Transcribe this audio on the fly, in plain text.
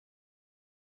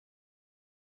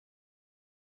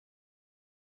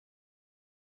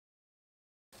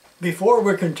Before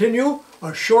we continue,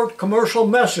 a short commercial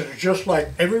message, just like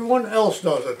everyone else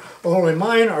does it. Only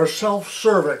mine are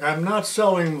self-serving. I'm not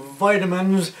selling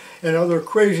vitamins and other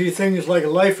crazy things like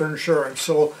life insurance.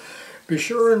 So be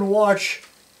sure and watch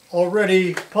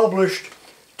already published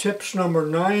tips number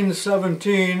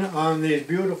 917 on these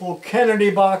beautiful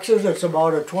Kennedy boxes. It's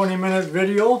about a 20-minute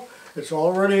video. It's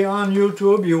already on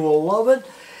YouTube. You will love it.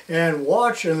 And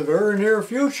watch in the very near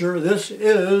future. This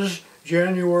is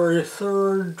January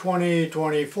 3rd,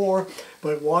 2024,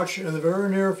 but watch in the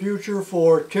very near future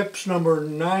for tips number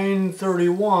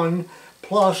 931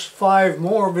 plus 5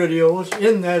 more videos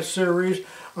in that series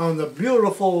on the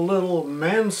beautiful little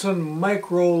Manson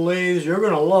micro lathes. You're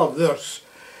going to love this,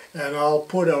 and I'll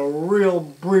put a real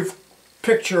brief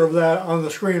picture of that on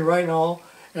the screen right now,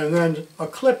 and then a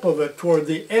clip of it toward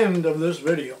the end of this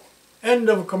video. End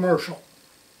of commercial.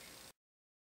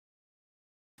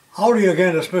 Howdy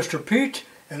again, it's Mr. Pete,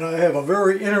 and I have a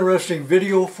very interesting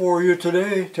video for you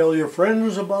today. Tell your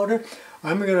friends about it.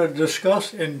 I'm going to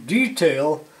discuss in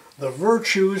detail the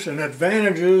virtues and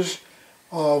advantages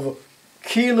of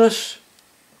keyless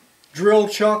drill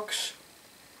chucks,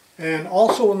 and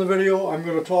also in the video I'm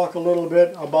going to talk a little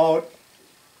bit about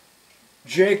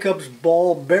Jacob's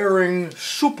ball bearing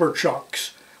super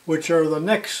chucks, which are the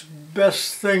next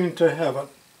best thing to heaven.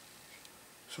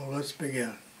 So let's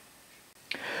begin.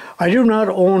 I do not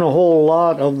own a whole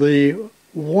lot of the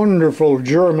wonderful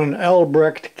German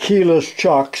ALBRECHT keyless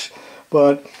chucks,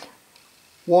 but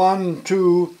 1,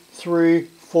 2, 3,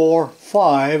 4,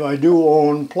 5 I do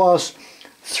own, plus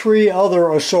 3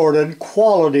 other assorted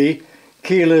quality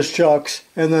keyless chucks,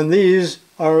 and then these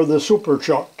are the super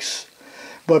chucks.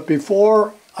 But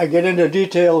before I get into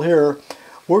detail here,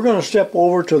 we're going to step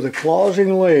over to the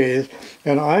closing lathe,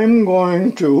 and I'm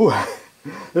going to,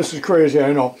 this is crazy,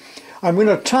 I know, I'm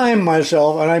going to time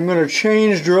myself, and I'm going to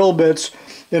change drill bits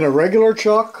in a regular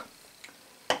chuck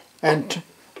and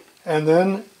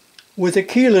then with a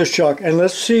keyless chuck, and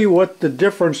let's see what the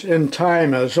difference in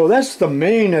time is. So that's the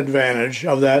main advantage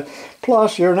of that.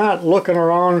 Plus, you're not looking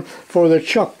around for the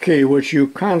chuck key, which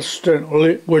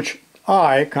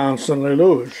I constantly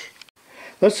lose.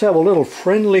 Let's have a little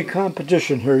friendly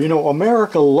competition here. You know,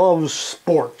 America loves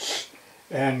sports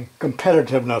and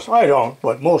competitiveness. I don't,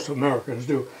 but most Americans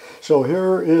do. So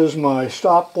here is my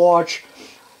stopwatch,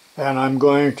 and I'm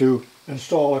going to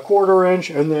install a 1/4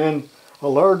 inch and then a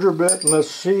larger bit, and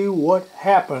let's see what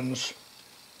happens.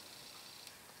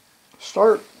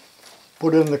 Start,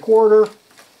 put in the 1/4,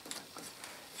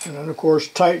 and then of course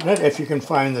tighten it if you can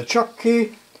find the chuck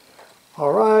key.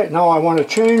 Alright, now I want to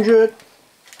change it.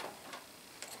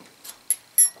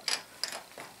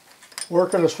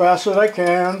 Working as fast as I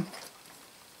can.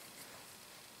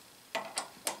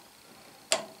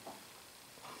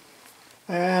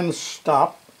 And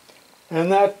stop.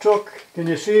 And that took, can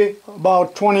you see,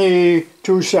 about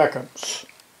 22 seconds.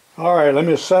 Alright, let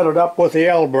me set it up with the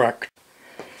ALBRECHT.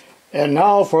 And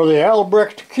now for the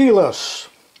ALBRECHT keyless.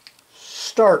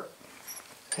 Start.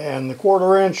 And the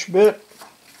 1/4 inch bit.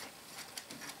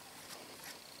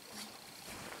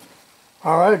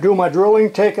 Alright, do my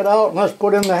drilling, take it out, and let's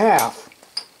put in the 1/2.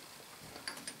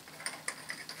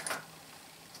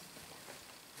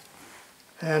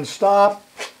 And stop.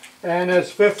 And it's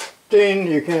 15,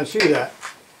 you can't see that,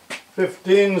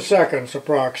 15 seconds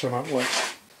approximately.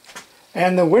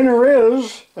 And the winner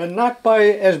is, and not by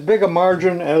as big a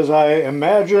margin as I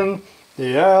imagine,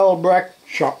 the ALBRECHT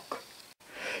chuck.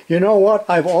 You know what,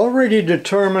 I've already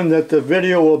determined that the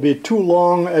video will be too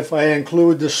long if I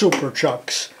include the super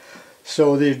chucks.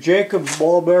 So the Jacob's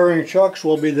ball bearing chucks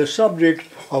will be the subject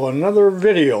of another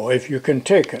video if you can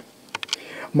take it.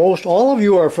 Most all of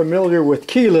you are familiar with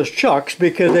keyless chucks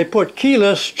because they put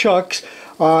keyless chucks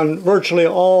on virtually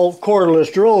all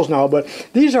cordless drills now, but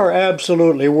these are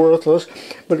absolutely worthless.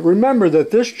 But remember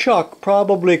that this chuck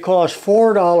probably costs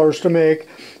 $4 to make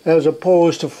as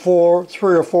opposed to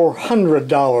 $300 or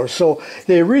 $400. So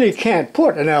they really can't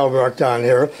put an ALBRECHT on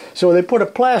here. So they put a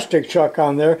plastic chuck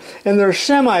on there, and they're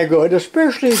semi-good,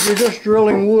 especially if you're just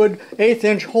drilling wood 1/8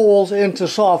 inch holes into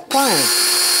soft pine.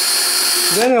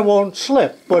 Then it won't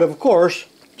slip, but of course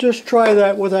just try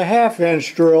that with a 1/2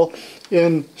 inch drill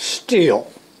in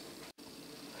steel.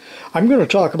 I'm going to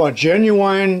talk about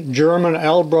genuine German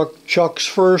ALBRECHT chucks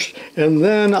first, and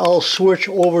then I'll switch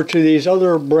over to these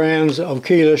other brands of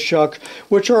keyless chucks,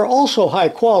 which are also high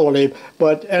quality,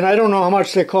 and I don't know how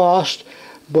much they cost,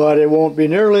 but it won't be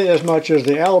nearly as much as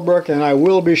the ALBRECHT, and I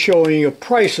will be showing you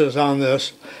prices on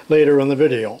this later in the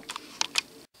video.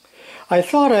 I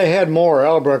thought I had more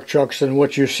ALBRECHT chucks than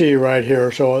what you see right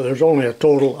here, so there's only a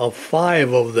total of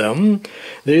 5 of them.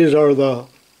 These are the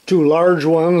two large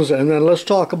ones, and then let's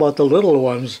talk about the little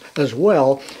ones as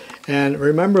well. And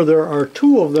remember, there are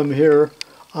two of them here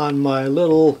on my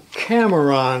little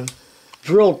Cameron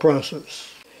drill presses.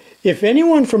 If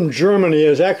anyone from Germany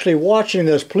is actually watching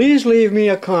this, please leave me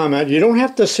a comment. You don't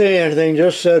have to say anything,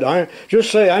 just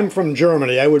say I'm from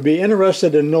Germany. I would be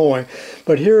interested in knowing.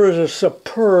 But here is a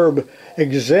superb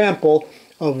example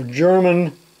of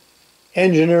German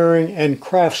engineering and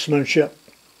craftsmanship.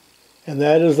 And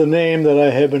that is the name that I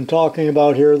have been talking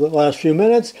about here the last few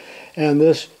minutes. And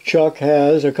this chuck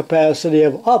has a capacity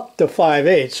of up to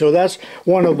 5/8. So that's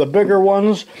one of the bigger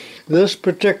ones. This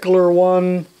particular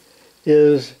one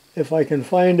is, if I can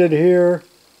find it here,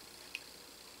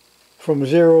 from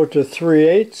 0 to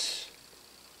 3/8.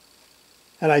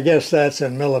 And I guess that's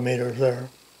in millimeters there.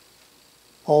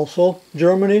 Also,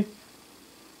 Germany.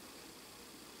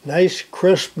 Nice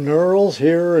crisp knurls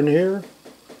here and here.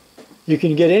 You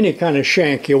can get any kind of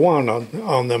shank you want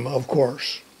on them, of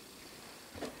course.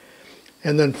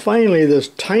 And then finally, this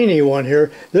tiny one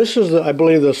here. This is, I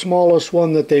believe, the smallest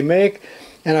one that they make.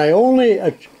 And I only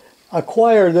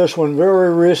acquired this one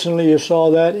very recently. You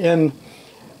saw that in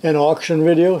an auction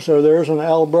video. So there's an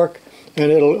Albrecht,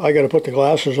 and I got to put the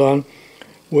glasses on.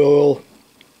 We'll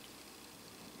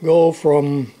go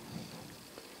from,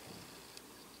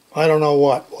 I don't know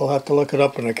what. We'll have to look it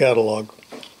up in the catalog.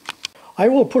 I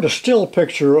will put a still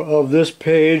picture of this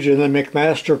page in the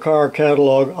McMaster-Carr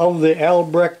catalog of the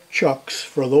Albrecht chucks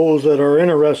for those that are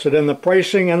interested in the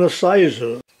pricing and the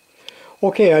sizes.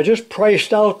 Okay, I just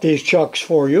priced out these chucks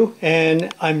for you,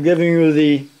 and I'm giving you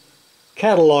the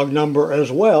catalog number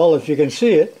as well, if you can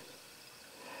see it.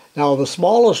 Now, the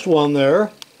smallest one there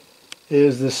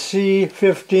is the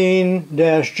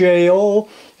C15-JO,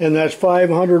 and that's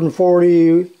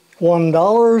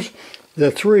 $541.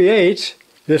 The 3/8,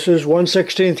 this is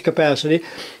 1/16 capacity.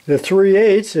 The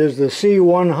 3/8 is the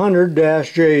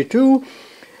C100-J2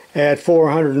 at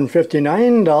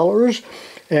 $459,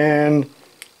 and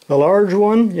the large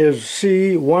one is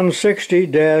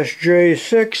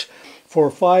C160-J6 for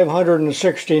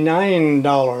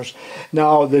 $569.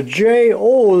 Now the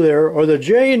JO there, or the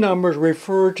J numbers,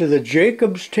 refer to the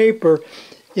Jacobs taper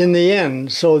in the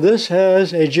end. So this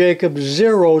has a Jacobs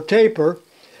 0 taper.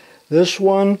 This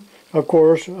one, of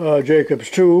course,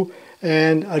 Jacobs 2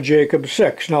 and a Jacobs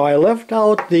 6. Now I left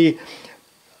out the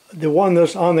one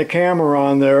that's on the camera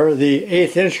on there, the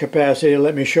 1/8 inch capacity.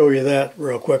 Let me show you that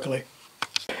real quickly.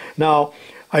 Now,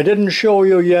 I didn't show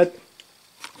you yet.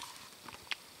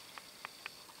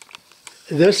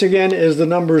 This again is the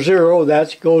number 0.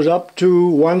 That goes up to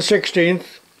 1/16.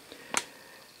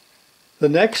 The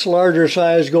next larger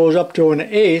size goes up to an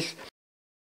 1/8.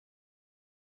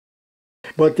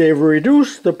 But they've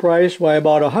reduced the price by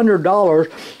about $100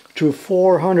 to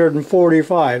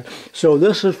 $445. So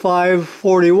this is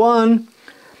 $541.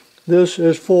 This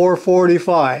is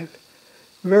 $445.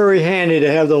 Very handy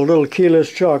to have those little keyless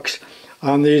chucks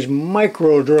on these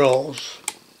micro drills.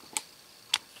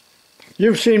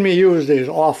 You've seen me use these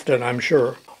often, I'm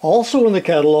sure. Also in the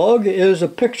catalog is a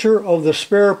picture of the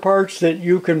spare parts that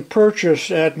you can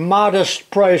purchase at modest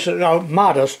prices. Now,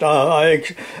 modest,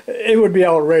 it would be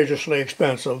outrageously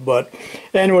expensive,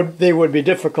 they would be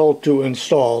difficult to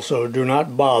install, so do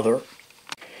not bother.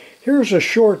 Here's a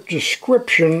short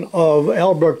description of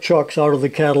Albrecht chucks out of the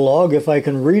catalog, if I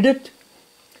can read it.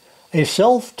 A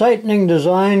self-tightening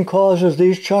design causes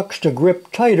these chucks to grip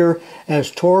tighter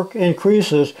as torque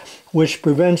increases, which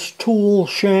prevents tool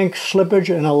shank slippage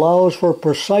and allows for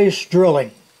precise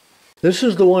drilling. This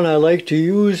is the one I like to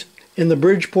use in the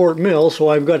Bridgeport mill, so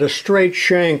I've got a straight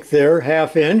shank there,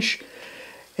 1/2 inch,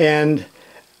 and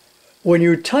when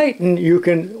you tighten, you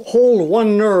can hold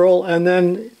one knurl and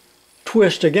then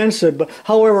twist against it. But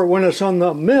however, when it's on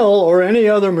the mill or any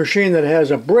other machine that has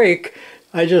a brake,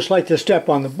 I just like to step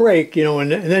on the brake, you know,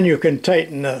 and then you can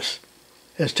tighten this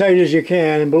as tight as you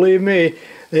can. And believe me,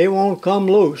 they won't come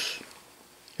loose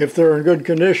if they're in good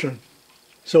condition.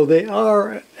 So they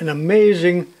are an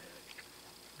amazing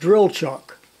drill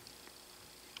chuck.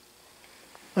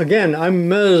 Again, I'm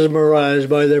mesmerized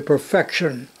by the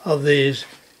perfection of these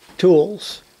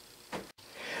tools.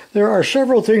 There are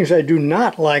several things I do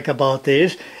not like about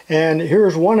these, and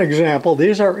here's one example.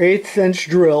 These are 1/8 inch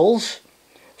drills.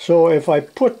 So if I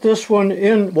put this one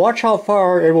in, watch how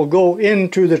far it will go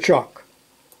into the chuck.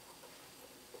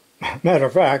 Matter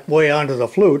of fact, way onto the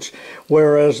flutes,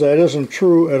 whereas that isn't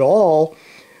true at all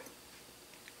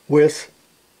with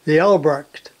the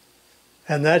Albrecht.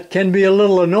 And that can be a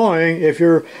little annoying if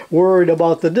you're worried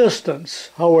about the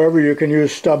distance. However, you can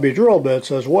use stubby drill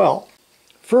bits as well.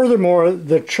 Furthermore,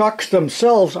 the chucks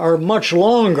themselves are much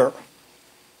longer.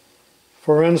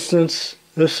 For instance,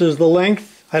 This is the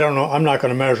length. I don't know, I'm not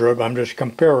going to measure it, I'm just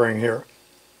comparing here.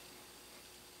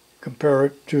 Compare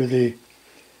it to the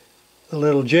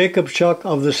little Jacobs chuck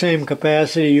of the same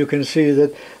capacity. You can see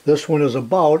that this one is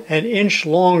about an inch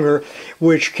longer,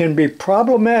 which can be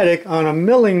problematic on a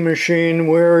milling machine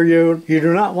where you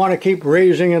do not want to keep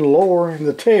raising and lowering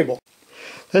the table.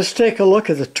 Let's take a look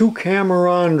at the two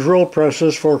Cameron drill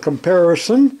presses for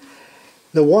comparison.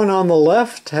 The one on the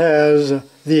left has the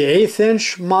 1/8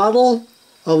 inch model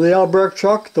of the Albrecht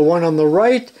chuck. The one on the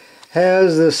right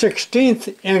has the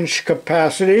 1/16 inch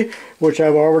capacity, which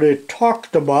I've already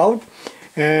talked about.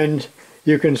 And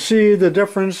you can see the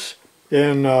difference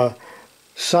in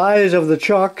size of the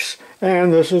chucks.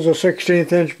 And this is a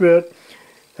 1/16 inch bit.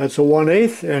 That's a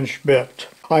 1/8 inch bit.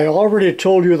 I already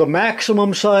told you the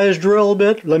maximum size drill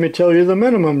bit. Let me tell you the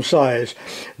minimum size.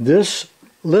 This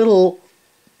little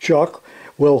chuck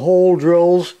will hold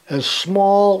drills as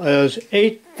small as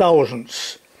 8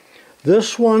 thousandths.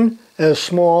 This one as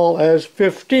small as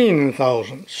 15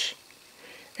 thousandths.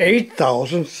 8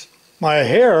 thousandths, my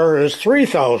hair is 3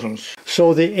 thousandths.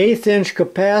 So the 1/8 inch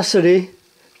capacity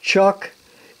chuck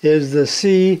is the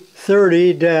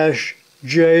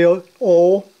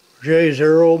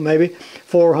C30-J0 maybe,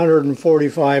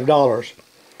 $445.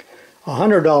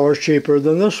 $100 cheaper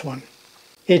than this one.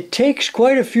 It takes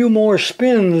quite a few more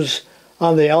spins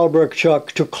on the Albrecht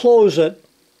chuck to close it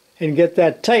and get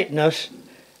that tightness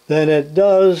than it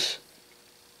does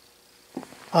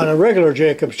on a regular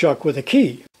Jacobs chuck with a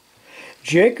key.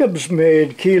 Jacobs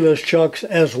made keyless chucks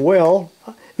as well.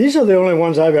 These are the only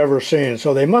ones I've ever seen,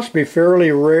 so they must be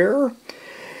fairly rare.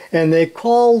 And they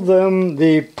call them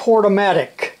the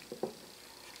Portomatic.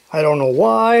 I don't know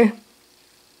why,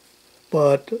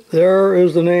 but there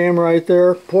is the name right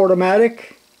there,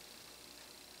 Portomatic.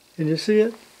 Can you see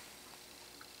it?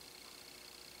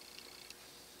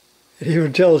 It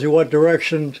even tells you what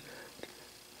direction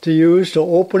to use to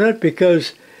open it,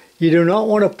 because you do not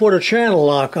want to put a channel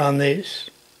lock on these.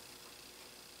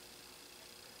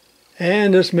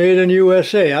 And it's made in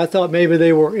USA. I thought maybe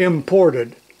they were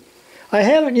imported. I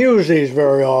haven't used these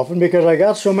very often because I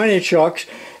got so many chucks,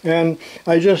 and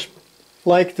I just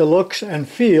like the looks and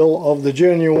feel of the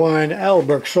genuine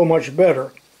Albrecht so much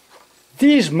better.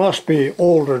 These must be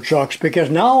older chucks, because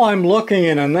now I'm looking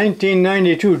in a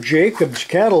 1992 Jacobs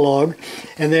catalog,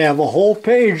 and they have a whole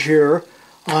page here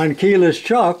on keyless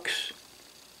chucks,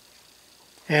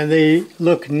 and they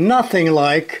look nothing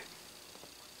like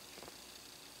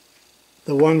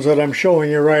the ones that I'm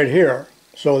showing you right here.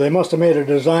 So they must have made a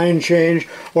design change,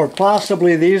 or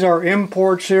possibly these are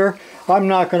imports here. I'm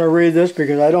not going to read this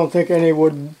because I don't think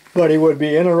anybody would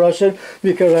be interested,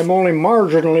 because I'm only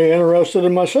marginally interested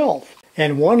in myself.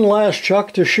 And one last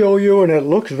chuck to show you, and it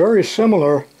looks very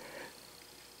similar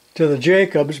to the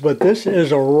Jacobs, but this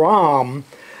is a rohm.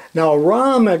 Now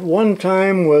rohm at one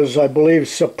time was, I believe,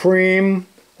 supreme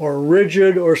or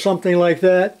rigid or something like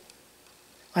that.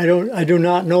 I do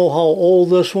not know how old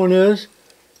this one is,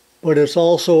 but it's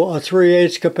also a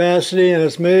 3/8 capacity, and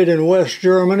it's made in West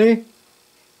Germany.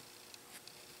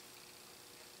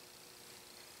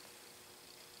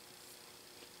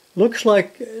 Looks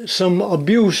like some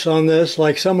abuse on this,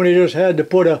 like somebody just had to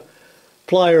put a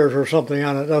pliers or something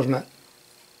on it, doesn't it?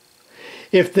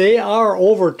 If they are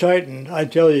over tightened, I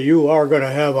tell you, you are going to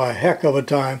have a heck of a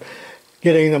time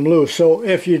getting them loose. So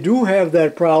if you do have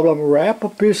that problem, wrap a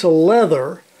piece of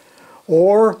leather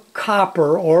or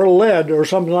copper or lead or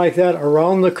something like that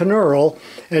around the knurl,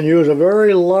 and use a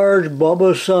very large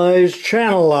Bubba-sized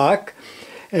channel lock,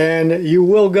 and you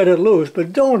will get it loose.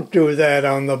 But don't do that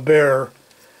on the bare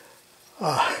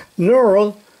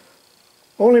knurl.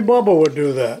 Only Bubba would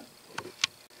do that.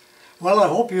 Well, I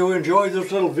hope you enjoyed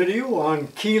this little video on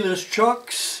keyless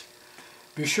chucks.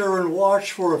 Be sure and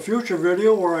watch for a future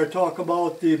video where I talk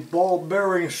about the ball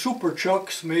bearing super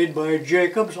chucks made by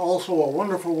Jacobs, also a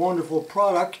wonderful, wonderful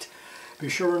product. Be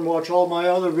sure and watch all my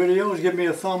other videos. Give me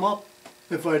a thumb up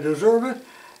if I deserve it,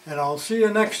 and I'll see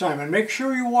you next time. And make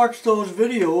sure you watch those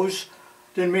videos.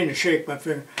 Didn't mean to shake my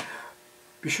finger.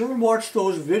 Be sure and watch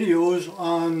those videos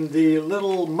on the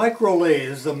little micro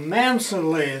lathes, the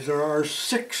Manson lathes. There are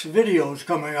 6 videos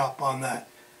coming up on that.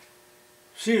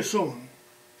 See you soon.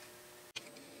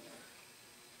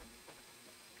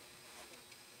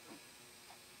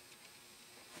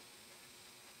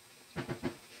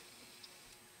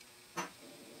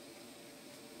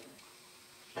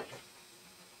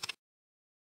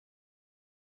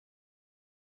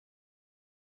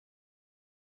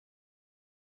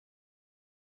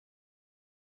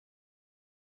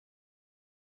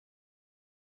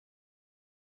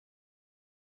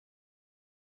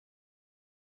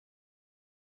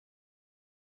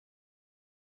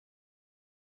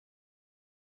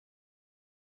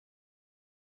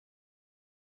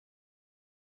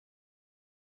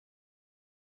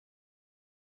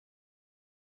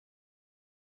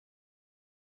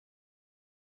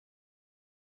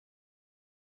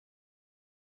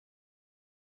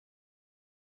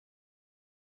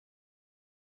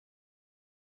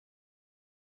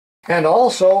 And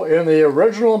also in the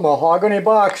original mahogany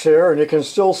box here, and you can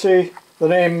still see the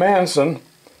name Manson.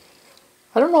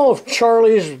 I don't know if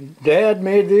Charlie's dad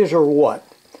made these or what.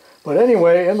 But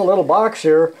anyway, in the little box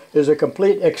here is a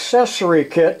complete accessory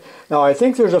kit. Now I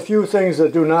think there's a few things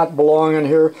that do not belong in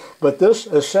here, but this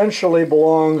essentially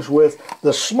belongs with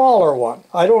the smaller one.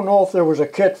 I don't know if there was a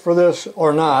kit for this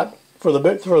or not, for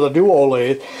the duo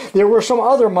lathe. There were some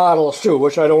other models too,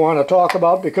 which I don't want to talk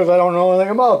about because I don't know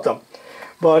anything about them.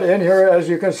 But in here, as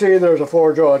you can see, there's a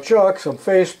 4-jaw chuck, some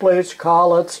face plates,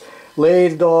 collets,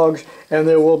 lathe dogs, and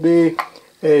there will be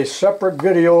a separate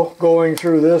video going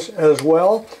through this as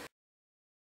well.